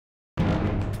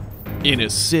in a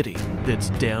city that's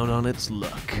down on its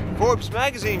luck. Forbes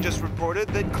magazine just reported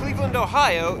that Cleveland,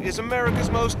 Ohio is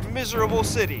America's most miserable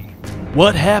city.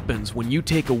 What happens when you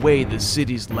take away the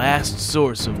city's last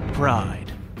source of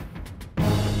pride?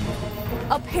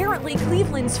 Apparently,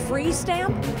 Cleveland's free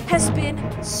stamp has been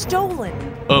stolen.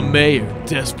 A mayor,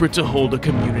 desperate to hold a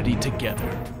community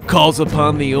together, calls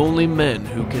upon the only men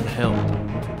who can help.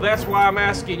 That's why I'm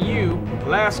asking you,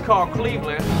 Last Call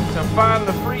Cleveland, to find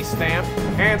the free stamp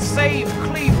and save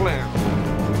Cleveland.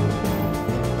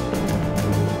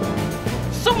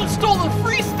 Someone stole the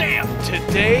free stamp!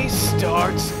 Today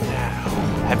starts now.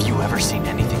 Have you ever seen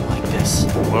anything like this?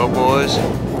 Well, boys,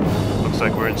 looks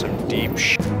like we're in some deep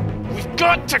We've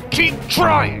got to keep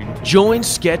trying! Join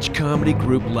sketch comedy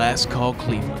group Last Call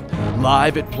Cleveland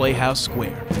live at Playhouse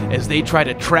Square as they try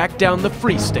to track down the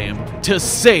free stamp to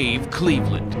save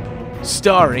Cleveland.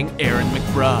 Starring Aaron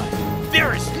McBride,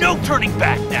 There is no turning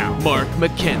back now! Mark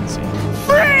McKenzie,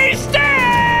 Free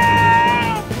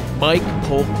stamp! Mike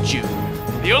Polk Jr.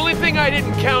 The only thing I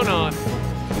didn't count on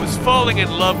was falling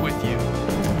in love with you.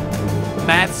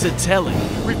 Matt Satelli,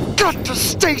 We've got to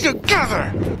stay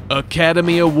together!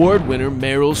 Academy Award winner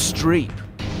Meryl Streep,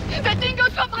 The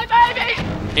dingoes got my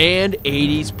baby! and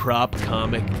 80s prop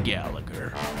comic Gallagher.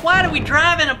 Why do we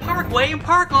drive in a parkway and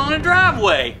park on a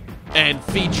driveway? And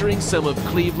featuring some of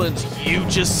Cleveland's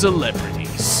hugest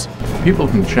celebrities. People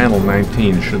from Channel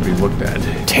 19 should be looked at.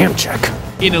 Damn, check.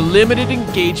 In a limited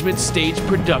engagement stage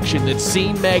production that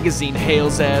Scene Magazine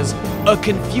hails as a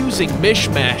confusing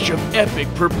mishmash of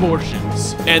epic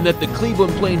proportions, and that the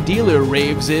Cleveland Plain Dealer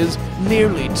raves is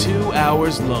nearly 2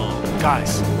 hours long.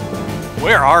 Guys,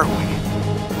 where are we?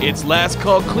 It's Last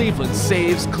Call Cleveland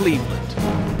saves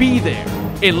Cleveland. Be there,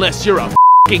 unless you're a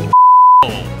f***ing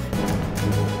asshole.